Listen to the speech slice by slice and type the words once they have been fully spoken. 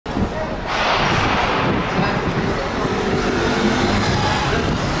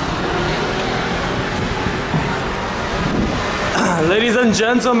and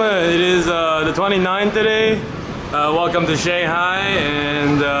gentlemen, it is the 29th today. Welcome to Shanghai,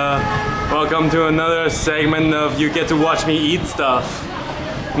 and welcome to another segment of You Get to Watch Me Eat Stuff.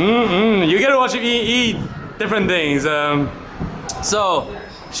 You get to watch me eat different things. So,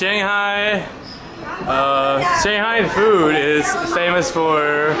 Shanghai food is famous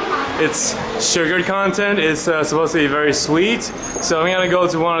for its sugar content. It's supposed to be very sweet. So I'm gonna go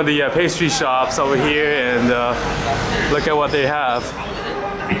to one of the pastry shops over here and look at what they have.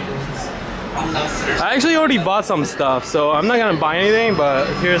 I actually already bought some stuff, so I'm not gonna buy anything, but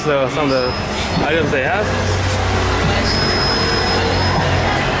here's some of the items they have.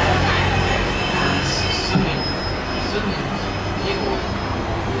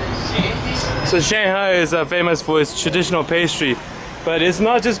 So Shanghai is famous for its traditional pastry, but it's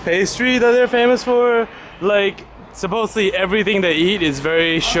not just pastry that they're famous for. Like, supposedly everything they eat is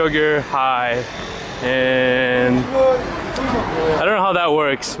very sugar high, and I don't know how that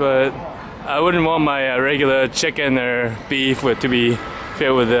works, but I wouldn't want my regular chicken or beef to be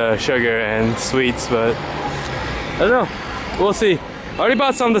filled with sugar and sweets, but I don't know. We'll see. I already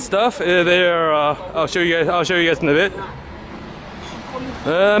bought some of the stuff. I'll show you guys in a bit.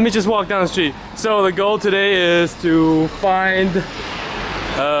 Let me just walk down the street. So the goal today is to find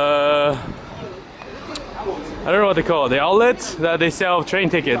I don't know what they call it, the outlets that they sell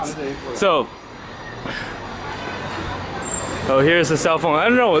train tickets. So here's the cell phone. I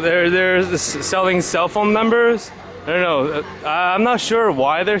don't know, they're selling cell phone numbers. I don't know. I'm not sure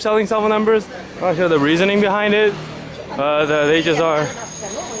why they're selling cell phone numbers. I'm not sure the reasoning behind it. But they just are.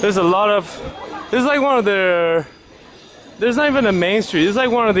 There's a lot of. This is like one of their. There's not even a main street. It's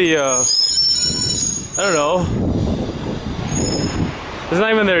like one of the. I don't know. It's not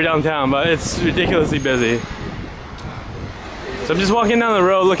even their downtown, but it's ridiculously busy. So I'm just walking down the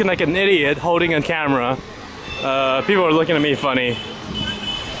road looking like an idiot holding a camera. People are looking at me funny,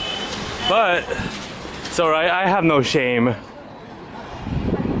 but it's alright, I have no shame.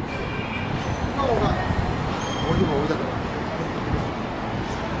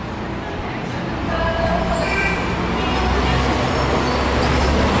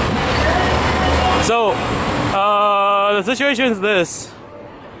 So, the situation is this.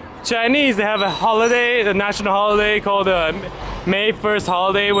 Chinese, they have a holiday, the national holiday called May 1st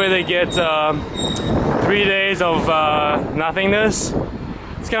holiday, where they get 3 days of nothingness.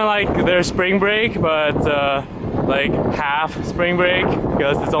 It's kind of like their spring break, but like half spring break,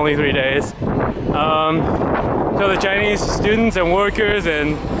 because it's only 3 days. So the Chinese students and workers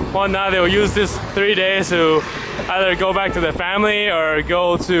and whatnot, they'll use this 3 days to either go back to their family or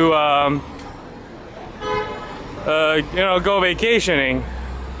go to go vacationing.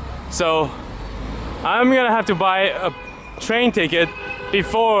 So I'm gonna have to buy a train ticket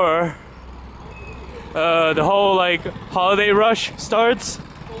before the whole like holiday rush starts.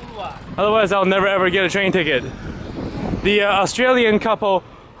 Otherwise I'll never ever get a train ticket. The Australian couple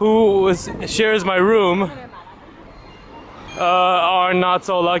who shares my room are not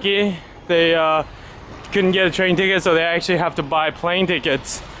so lucky. They couldn't get a train ticket, so they actually have to buy plane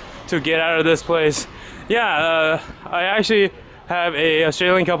tickets to get out of this place. Yeah, I actually have a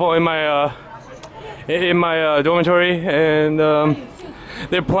Australian couple in my dormitory, and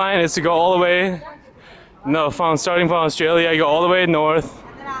their plan is to go all the way. Starting from Australia, I go all the way north,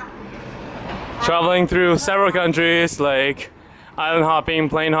 traveling through several countries, like island hopping,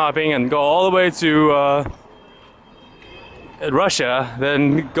 plane hopping, and go all the way to Russia,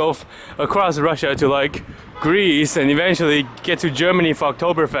 then go across Russia to like Greece, and eventually get to Germany for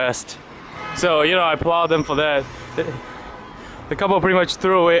Oktoberfest. So, you know, I applaud them for that. The couple pretty much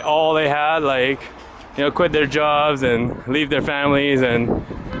threw away all they had, like, you know, quit their jobs and leave their families, and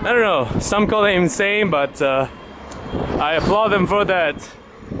I don't know, some call it insane, but I applaud them for that.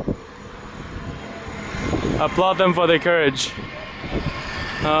 I applaud them for their courage.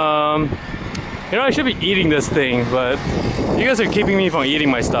 You know, I should be eating this thing, but you guys are keeping me from eating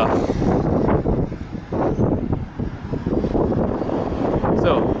my stuff.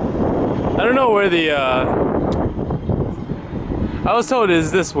 So, I don't know where the I was told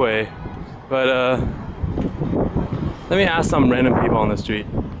it's this way, but let me ask some random people on the street.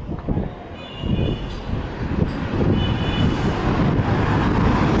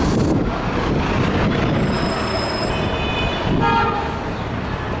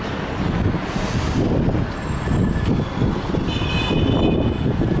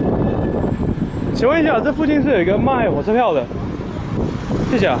请问一下，这附近是有一个卖火车票的？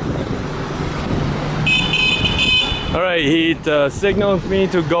谢谢啊。Alright, he signals me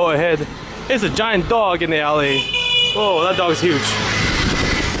to go ahead. There's a giant dog in the alley. Whoa, that dog's huge.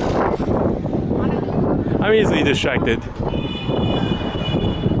 I'm easily distracted.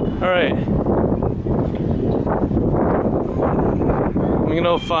 Alright. I'm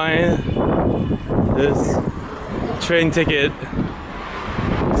gonna find this train ticket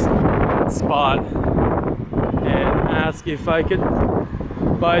spot and ask if I could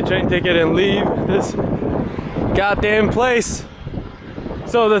buy a train ticket and leave this goddamn place.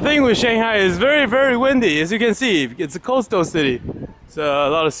 So the thing with Shanghai is very, very windy, as you can see. It's a coastal city. It's a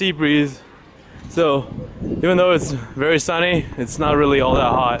lot of sea breeze. So even though it's very sunny, it's not really all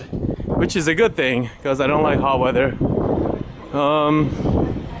that hot, which is a good thing because I don't like hot weather.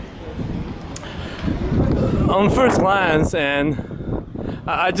 On first glance, and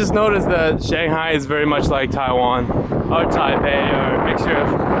I just noticed that Shanghai is very much like Taiwan or Taipei, or a mixture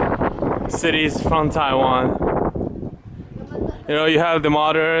of cities from Taiwan. You know, you have the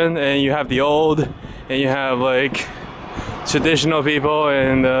modern and you have the old, and you have like traditional people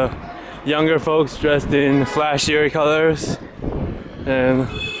and younger folks dressed in flashier colors, and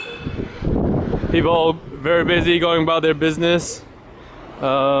people very busy going about their business.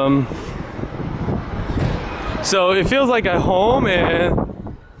 So it feels like at home, and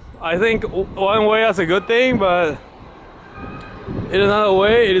I think one way that's a good thing, but in another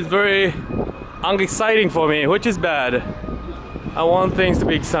way it is very unexciting for me, which is bad. I want things to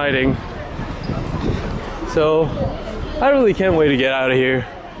be exciting. So I really can't wait to get out of here.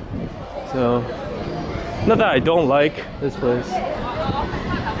 So, not that I don't like this place.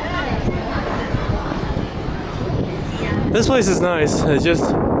 This place is nice. It's just,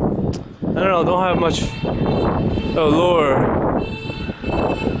 I don't know, don't have much allure.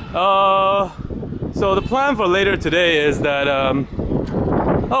 So the plan for later today is that,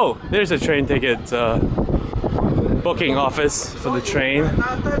 oh, there's a train ticket booking office for the train.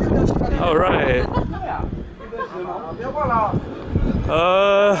 All right.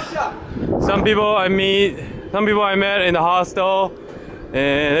 Some people I met in the hostel,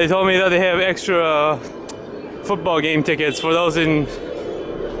 and they told me that they have extra football game tickets for those in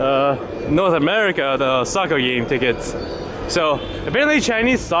North America, the soccer game tickets. So apparently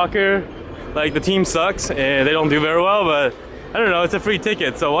Chinese soccer, like the team sucks and they don't do very well, but I don't know, it's a free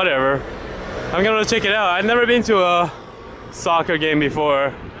ticket, so whatever. I'm gonna check it out. I've never been to a soccer game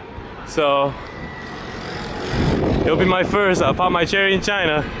before, so it'll be my first. I'll pop my cherry in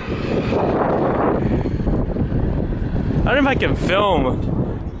China. I don't know if I can film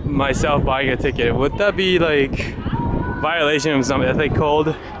myself buying a ticket. Would that be like violation of some ethic code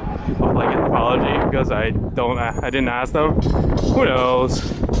of like anthropology? Because I didn't ask them. Who knows?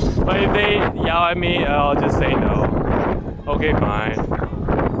 But if they yell at me, I'll just say no. Okay, fine.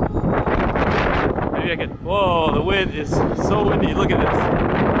 Maybe I can. Whoa, the wind is so windy. Look at this.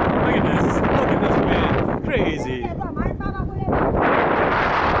 Look at this. Look at this wind. Crazy.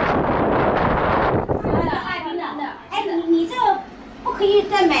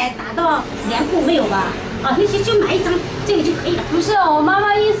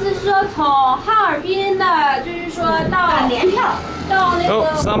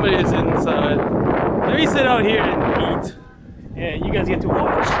 Oh, somebody is inside. Let me sit out here and eat, and you guys get to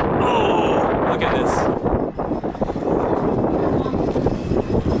watch. Oh, look at this.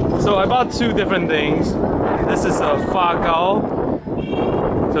 So I bought two different things. This is a fa gao.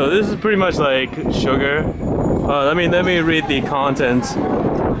 So this is pretty much like sugar. Let me read the content.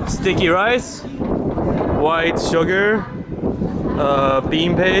 Sticky rice, white sugar,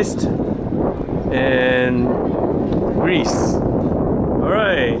 bean paste, and grease. All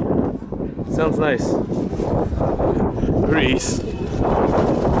right, sounds nice. Grease.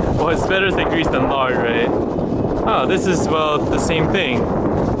 Well, it's better to say grease than lard, right? Oh, this is, well, the same thing.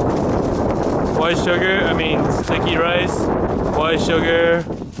 White sugar, sticky rice, white sugar,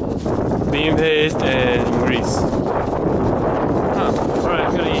 bean paste, and grease. Alright,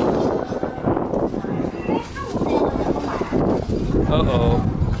 I'm gonna eat. Uh-oh.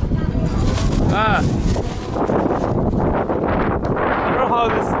 Ah! I don't know how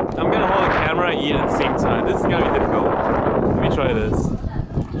this... I'm gonna hold the camera and eat at the same time. This is gonna be difficult. Let me try this.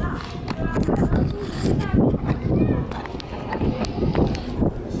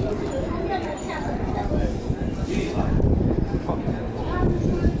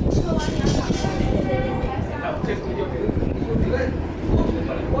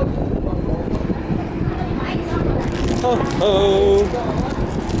 Oh.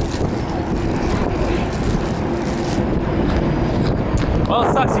 Well,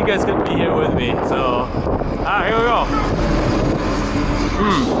 it sucks you guys couldn't be here with me, so... Alright, here we go.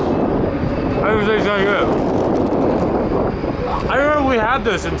 Everything's so good. I remember we had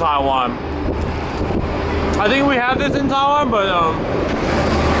this in Taiwan. I think we had this in Taiwan, but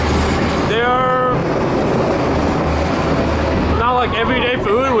they're not not like everyday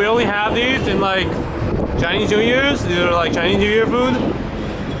food. We only have these in like Chinese New Year's. These are like Chinese New Year food.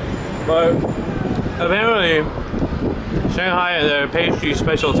 But apparently, Shanghai is their pastry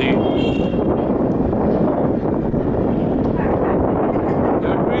specialty. There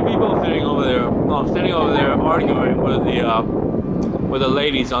are 3 people sitting over there. Oh, sitting over there arguing with the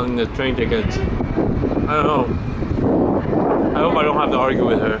ladies on the train tickets. I don't know. I hope I don't have to argue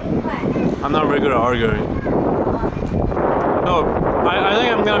with her. I'm not very good at arguing. So, I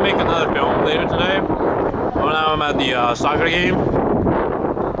think I'm gonna make another film later today when I'm at the soccer game.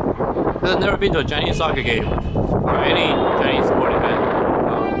 I've never been to a Chinese soccer game or any Chinese sporting event.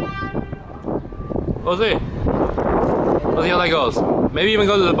 We'll see. We'll see how that goes. Maybe even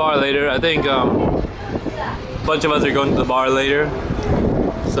go to the bar later. I think a bunch of us are going to the bar later.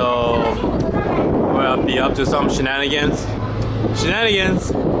 So we're gonna be up to some shenanigans.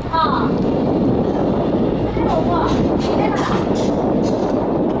 Shenanigans!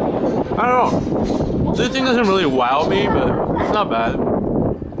 I don't know. This thing doesn't really wow me, but it's not bad.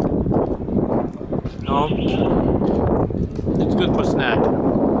 No, it's good for snack.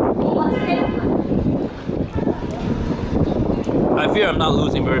 I fear I'm not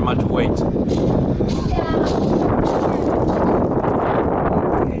losing very much weight.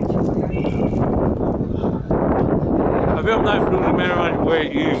 I feel I'm not losing very much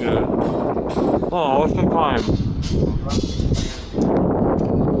weight either. Oh, what's the time?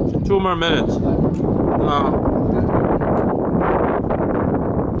 2 more minutes.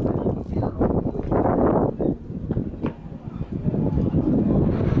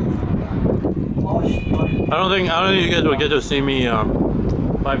 I don't think you guys will get to see me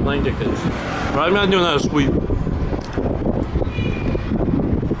buy plane tickets. But I'm not doing that sweep.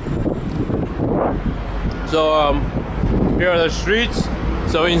 So here are the streets.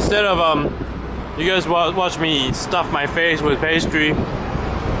 So instead of you guys watch me stuff my face with pastry,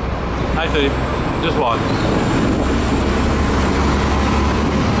 actually just watch.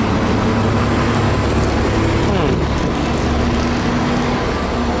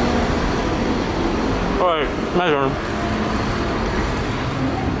 Alright, my turn.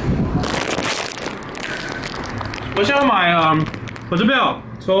我想买火车票，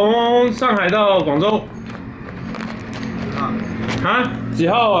从上海到广州。啊？几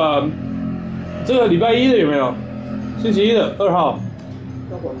号啊？这个礼拜1的有没有？星期1的2号。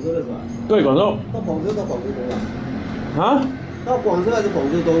到广州了是吧？对，广州。到广州东啊？啊？到广州还是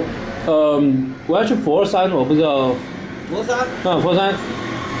广州东？我要去佛山，我不知道。佛山？佛山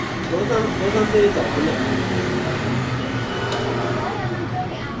这里找不到。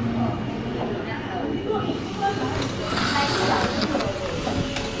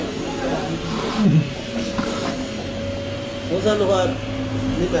佛山的话，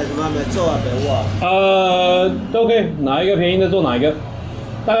你买什么？买粥啊，买窝啊？都可以，哪一个便宜的做哪一个。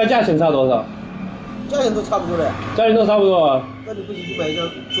大概价钱差多少？价钱都差不多的。价钱都差不多啊。那你不行就买一张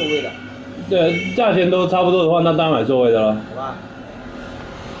座位的。对，价钱都差不多的话，那当然买座位的了。好吧。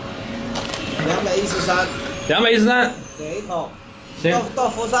213。213。给一口。行。到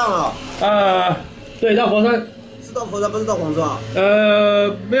佛山了。对，到佛山。是到佛山，不是到广州啊？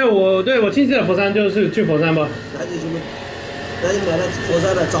没有，我亲戚在佛山，就是去佛山吧。那就买了佛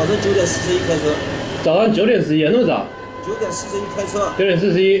山的，早上9点41开车。早上9点41，那么早？9点41开车。9点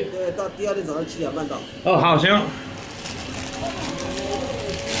41。对，到第2天早上7点半到。哦，好，行。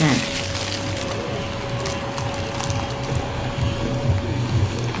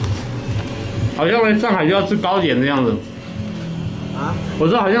好像来上海就要吃糕点的样子。啊？我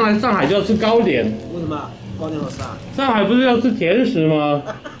说好像来上海就要吃糕点。为什么？糕点好吃啊？上海不是要吃甜食吗？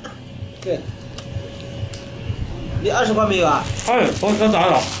对。你20块没有啊？我找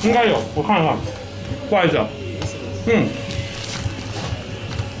找，应该有，我看看，不好意思。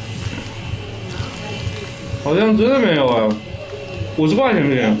好像真的没有啊，50块钱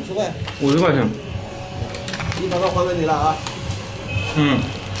不行？50块。50块钱。100块还给你了啊。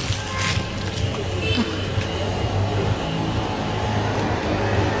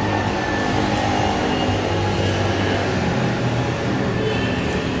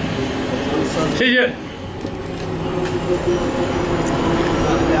谢谢。2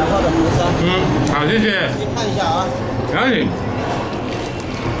号的佛山。好，谢谢。你看一下啊。赶紧。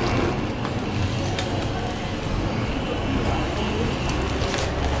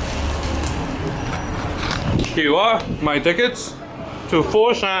Here you are, my tickets to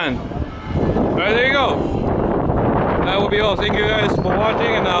Foshan. Alright, there you go. That will be all. Thank you guys for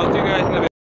watching, and I'll see you guys in the video.